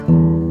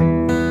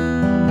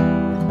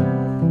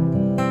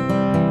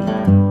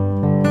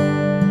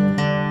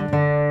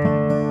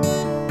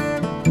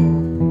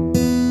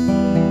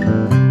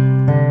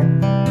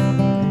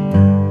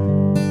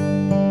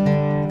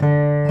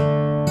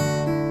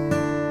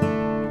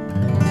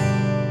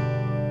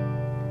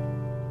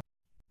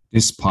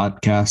This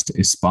podcast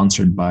is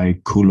sponsored by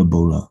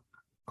Kulabula,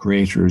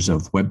 creators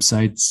of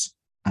websites,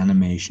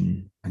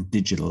 animation, and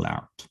digital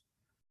art.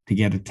 To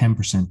get a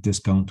 10%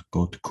 discount,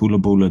 go to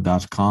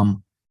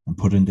kulabula.com and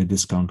put in the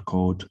discount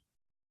code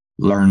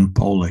Learn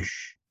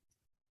Polish.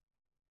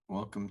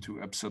 Welcome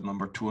to episode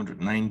number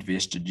 209,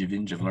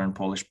 209 of Learn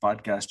Polish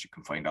Podcast. You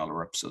can find all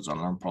our episodes on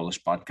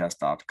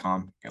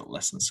learnpolishpodcast.com. Get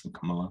lessons from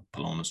Camilla,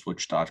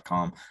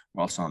 polonaswitch.com.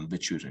 We're also on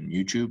BitChute and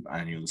YouTube,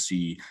 and you'll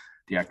see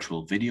the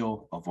actual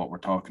video of what we're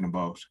talking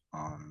about.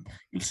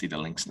 You'll see the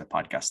links in the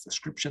podcast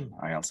description.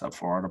 I also have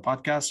 4 other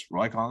podcasts,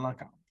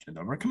 roycon.com. Dzień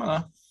dobry,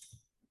 Camilla.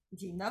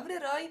 Dzień dobry,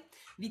 Roy.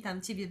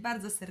 Witam Ciebie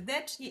bardzo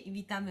serdecznie i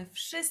witamy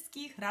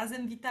wszystkich,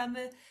 razem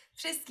witamy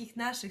wszystkich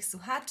naszych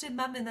słuchaczy.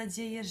 Mamy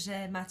nadzieję,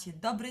 że macie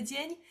dobry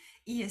dzień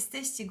i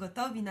jesteście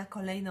gotowi na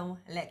kolejną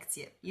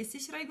lekcję.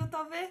 Jesteś, Roy,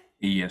 gotowy?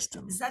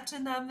 Jestem.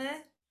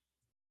 Zaczynamy.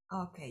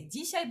 Okej,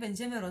 dzisiaj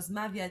będziemy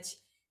rozmawiać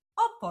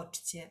o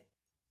poczcie.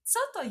 Co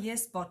to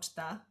jest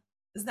poczta?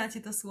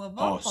 Znacie to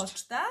słowo?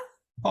 Poczta?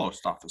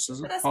 Post office, is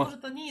it? Teraz może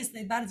to nie jest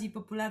najbardziej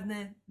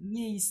popularne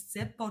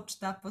miejsce,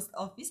 poczta, post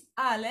office,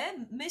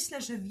 ale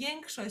myślę, że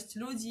większość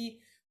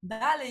ludzi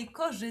dalej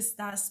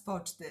korzysta z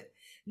poczty.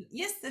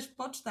 Jest też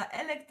poczta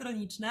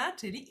elektroniczna,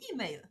 czyli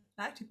e-mail,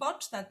 tak? Czyli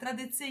poczta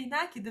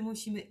tradycyjna, kiedy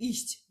musimy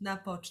iść na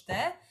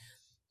pocztę,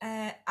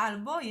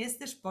 albo jest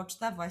też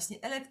poczta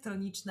właśnie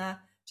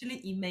elektroniczna,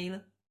 czyli e-mail.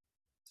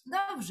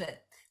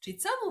 Dobrze, czyli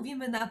co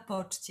mówimy na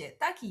poczcie?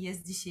 Taki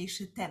jest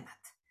dzisiejszy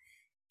temat.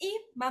 I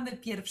mamy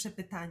pierwsze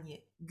pytanie.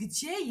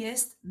 Gdzie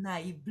jest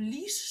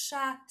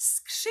najbliższa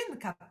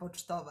skrzynka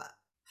pocztowa?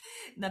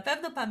 Na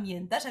pewno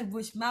pamiętasz, jak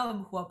byłeś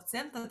małym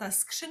chłopcem, to ta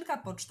skrzynka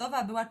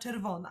pocztowa była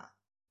czerwona,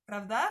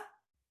 prawda?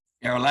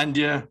 W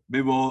Irlandii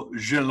było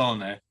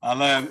zielone,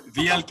 ale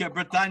Wielka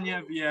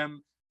Brytania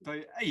wiem, to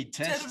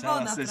też czerwona,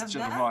 teraz jest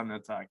prawda? czerwone,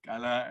 tak,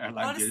 ale W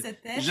Irlandia Polsce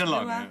też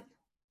zielone. była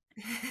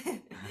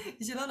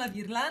zielona w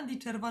Irlandii,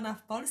 czerwona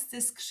w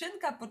Polsce,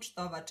 skrzynka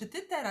pocztowa. Czy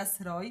ty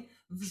teraz, Roy,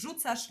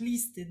 wrzucasz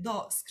listy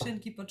do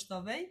skrzynki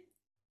pocztowej?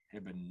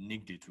 Chyba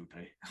nigdy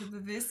tutaj.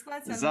 Żeby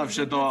wysłać?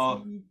 Zawsze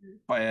do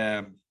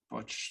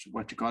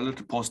what you call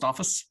it, post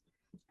office?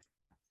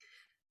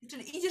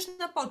 Czyli idziesz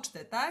na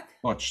pocztę, tak?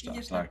 Poczta,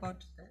 idziesz tak. na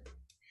pocztę.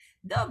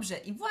 Dobrze,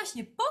 i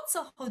właśnie po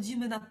co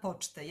chodzimy na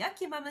pocztę?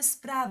 Jakie mamy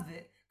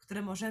sprawy,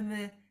 które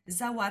możemy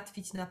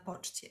załatwić na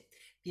poczcie?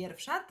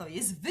 Pierwsza to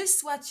jest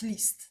wysłać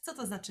list. Co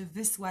to znaczy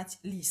wysłać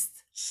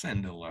list?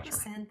 Send a letter.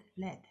 Send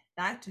letter,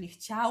 tak? Czyli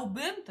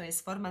chciałbym, to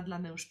jest forma dla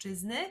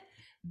mężczyzny,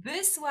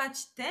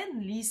 wysłać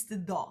ten list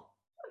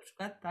na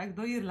przykład tak,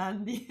 do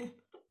Irlandii.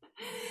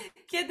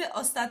 Kiedy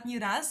ostatni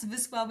raz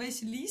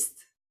wysłałeś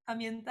list?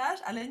 Pamiętasz?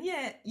 Ale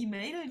nie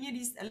e-mail, nie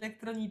list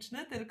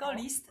elektroniczny, tylko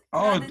list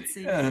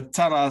tradycyjny.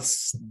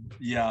 Teraz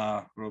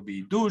ja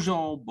robię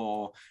dużo,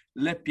 bo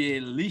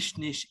lepiej list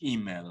niż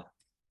e-mail.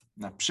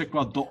 Na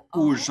przykład do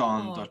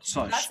urzędu,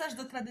 coś. Wracasz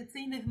do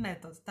tradycyjnych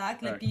metod,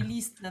 tak? Lepiej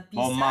list napisać,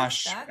 bo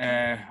masz, tak?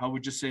 how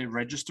would you say,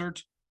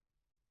 registered?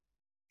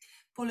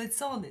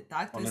 Polecony,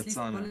 tak? To jest list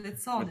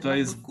polecony. Bo to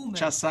jest, dokument.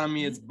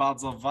 czasami jest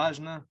bardzo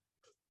ważne,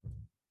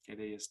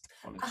 kiedy jest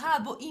polecony. Aha,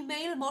 bo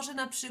e-mail może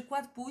na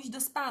przykład pójść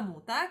do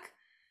spamu, tak?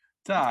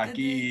 Tak,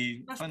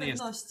 i masz to nie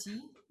jest, pewności.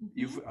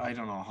 I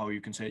don't know how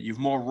you can say it. You've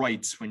more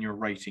rights when you're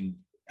writing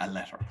a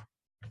letter.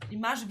 I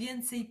masz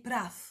więcej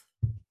praw.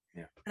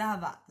 Yeah.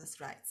 Prawa,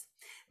 that's right.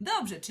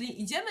 Dobrze,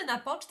 czyli idziemy na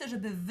pocztę,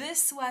 żeby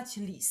wysłać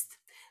list.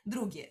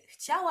 Drugie,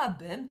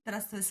 chciałabym,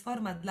 teraz to jest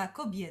forma dla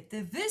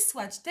kobiety,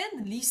 wysłać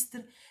ten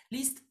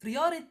list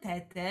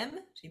priorytetem,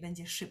 czyli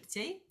będzie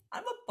szybciej,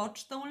 albo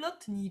pocztą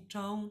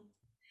lotniczą.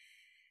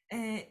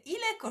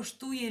 Ile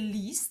kosztuje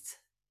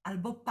list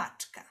albo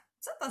paczka?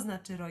 Co to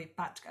znaczy, Roy,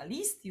 paczka?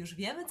 List, już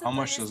wiemy, co How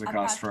to much jest, does it a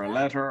cost for a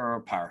paczka? letter or a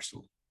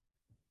parcel?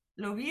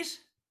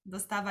 Lubisz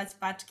dostawać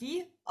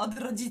paczki od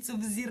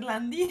rodziców z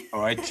Irlandii?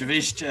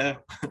 Oczywiście.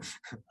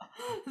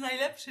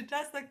 Najlepszy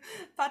czas, tak,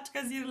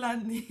 paczka z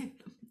Irlandii.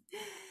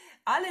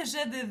 Ale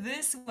żeby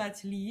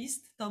wysłać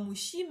list, to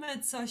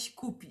musimy coś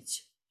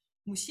kupić.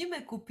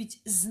 Musimy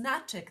kupić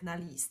znaczek na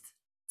list.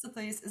 Co to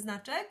jest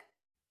znaczek?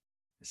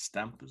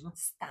 Stamp, is it?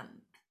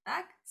 Stamp,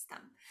 tak?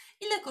 Stamp.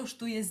 Ile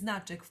kosztuje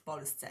znaczek w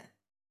Polsce?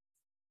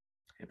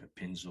 Chyba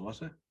 5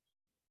 zł.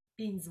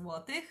 5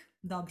 złotych?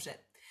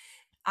 Dobrze.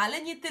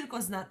 Ale nie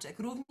tylko znaczek,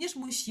 również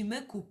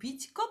musimy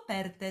kupić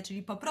kopertę,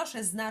 czyli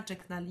poproszę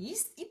znaczek na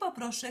list i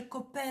poproszę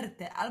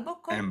kopertę albo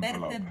kopertę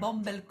Envelope.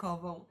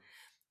 bąbelkową.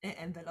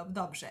 Envelope,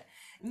 dobrze.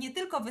 Nie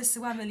tylko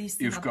wysyłamy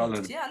listy You've na got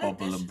poczcie, a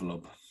bubble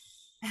envelope.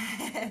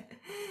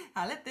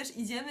 ale też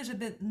idziemy,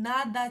 żeby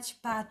nadać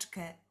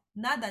paczkę.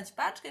 Nadać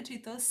paczkę,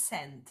 czyli to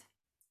send.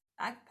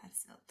 Tak?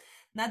 Parcel.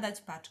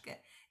 Nadać paczkę.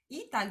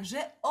 I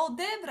także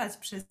odebrać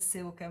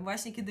przesyłkę.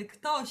 Właśnie kiedy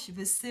ktoś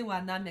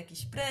wysyła nam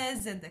jakiś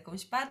prezent,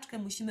 jakąś paczkę,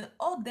 musimy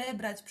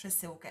odebrać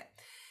przesyłkę.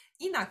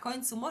 I na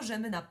końcu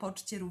możemy na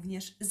poczcie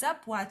również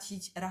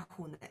zapłacić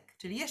rachunek.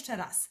 Czyli jeszcze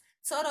raz,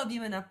 co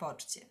robimy na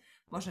poczcie?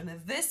 Możemy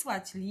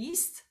wysłać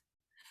list,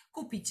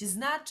 kupić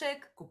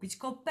znaczek, kupić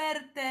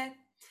kopertę,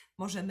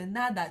 możemy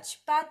nadać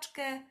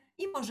paczkę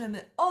i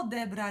możemy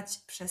odebrać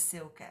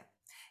przesyłkę.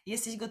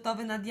 Jesteś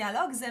gotowy na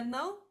dialog ze mną?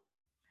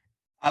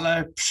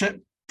 Ale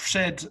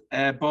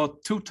bo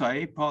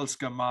tutaj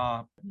Polska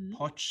ma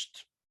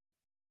poczt,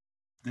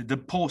 the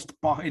post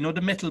box,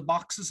 the metal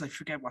boxes, I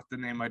forget what the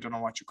name, I don't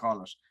know what you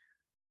call it.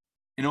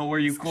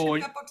 Where you go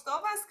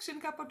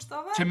Skrzynka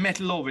pocztowa? to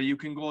metal over, you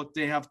can go,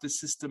 they have the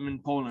system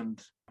in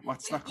Poland.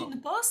 What's that called?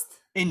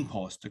 InPost?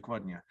 InPost,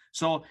 dokładnie.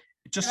 So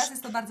Teraz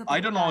jest to bardzo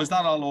I don't know, is that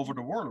popularne. all over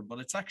the world, but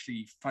it's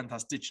actually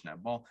fantastyczne,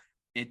 bo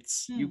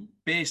it's you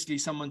basically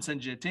someone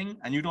sends you a thing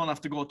and you don't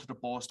have to go to the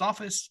post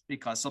office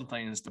because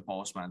sometimes the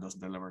postman doesn't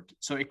deliver it.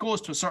 So it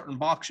goes to a certain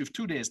box, you have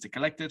 2 days to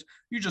collect it.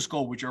 You just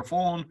go with your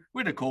phone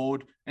with a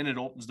code and it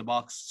opens the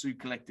box, so you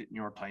collect it in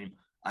your time.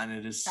 And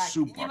it is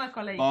super. Nie ma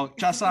kolejki. Bo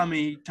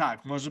czasami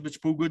może być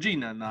pół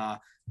godziny na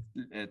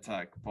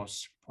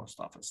post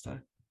office,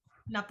 tak?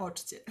 Na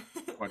poczcie.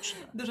 Poczcie.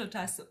 Dużo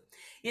czasu.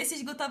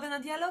 Jesteś gotowy na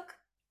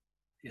dialog?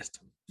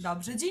 Jestem.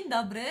 Dobrze, dzień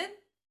dobry.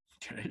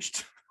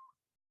 Cześć.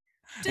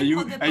 Czym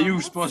mogę Are you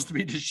pomóc? supposed to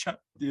be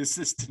the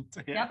assistant?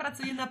 Yeah. Ja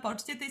pracuję na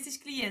poczcie, ty jesteś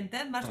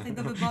klientem, masz tutaj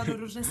do wyboru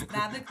różne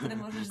sprawy, które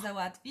możesz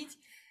załatwić.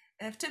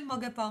 W czym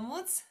mogę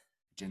pomóc?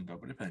 Dzień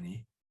dobry,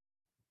 pani.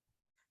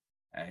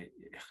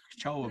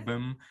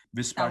 Chciałbym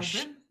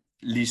wysłać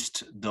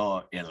list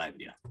do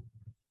Irlandii.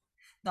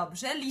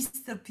 Dobrze,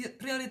 list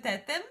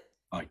priorytetem?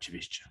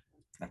 Oczywiście,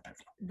 na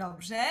pewno.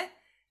 Dobrze.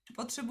 Czy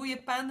potrzebuje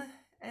pan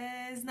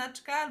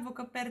znaczka albo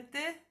koperty?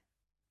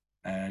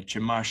 Czy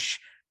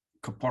masz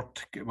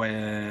kopertkę?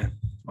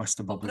 What's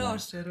the bubble?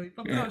 Poproszę, Rój,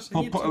 poproszę,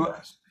 nie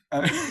trzymasz.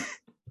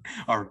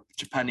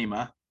 Czy pani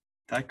ma?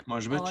 Tak,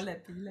 może być? O,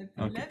 lepiej.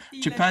 Okay.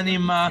 Czy pani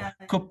ma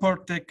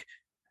kopertek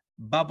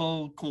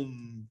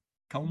bubble-cum?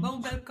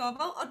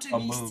 Bąbelkową?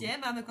 Oczywiście,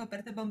 mamy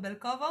kopertę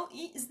bąbelkową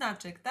i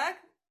znaczek,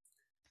 tak?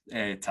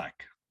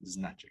 Tak,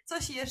 znaczek.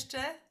 Coś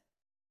jeszcze?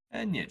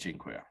 Nie,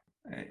 dziękuję.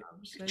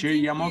 Dobrze, Czy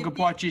ja mogę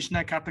płacić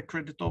na kartę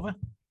kredytową?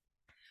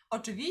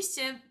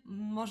 Oczywiście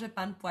może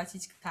pan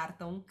płacić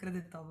kartą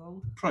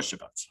kredytową. Proszę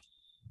bardzo.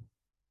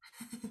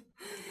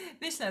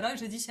 Myślę, Roy,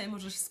 że dzisiaj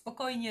możesz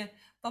spokojnie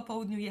po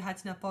południu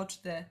jechać na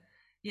pocztę.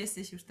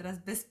 Jesteś już teraz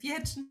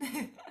bezpieczny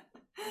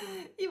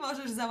i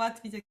możesz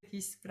załatwić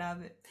jakieś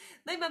sprawy.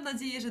 No i mam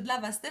nadzieję, że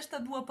dla was też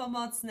to było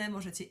pomocne.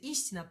 Możecie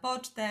iść na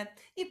pocztę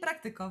i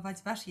praktykować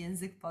wasz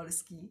język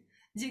polski.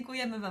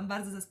 Dziękujemy wam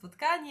bardzo za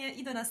spotkanie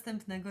i do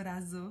następnego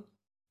razu.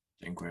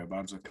 Dziękuję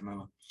bardzo,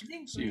 Camilla. So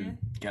you Dziękuję.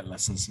 get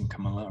lessons in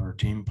Camilla or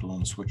team,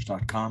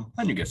 polonaswitch.com,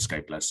 and you get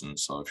Skype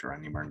lessons. So if you're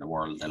anywhere in the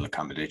world, they'll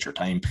accommodate your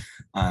time.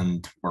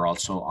 And we're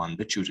also on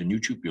BitChute and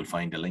YouTube. You'll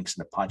find the links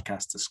in the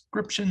podcast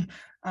description,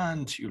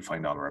 and you'll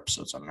find all our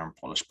episodes on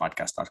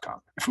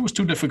learnpolishpodcast.com. If it was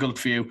too difficult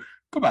for you,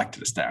 go back to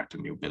the start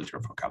and you'll build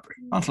your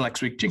vocabulary. Until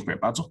next week, dziękuję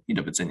bardzo i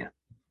do widzenia.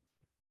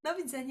 Do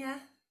widzenia.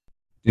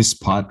 This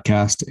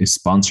podcast is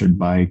sponsored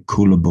by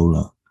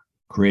Coolaboola,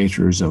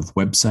 creators of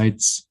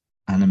websites,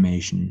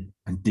 animation,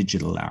 and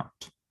digital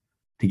art.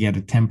 To get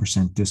a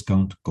 10%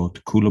 discount, go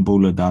to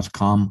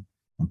coolaboola.com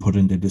and put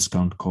in the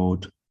discount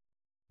code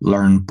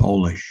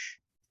LearnPolish.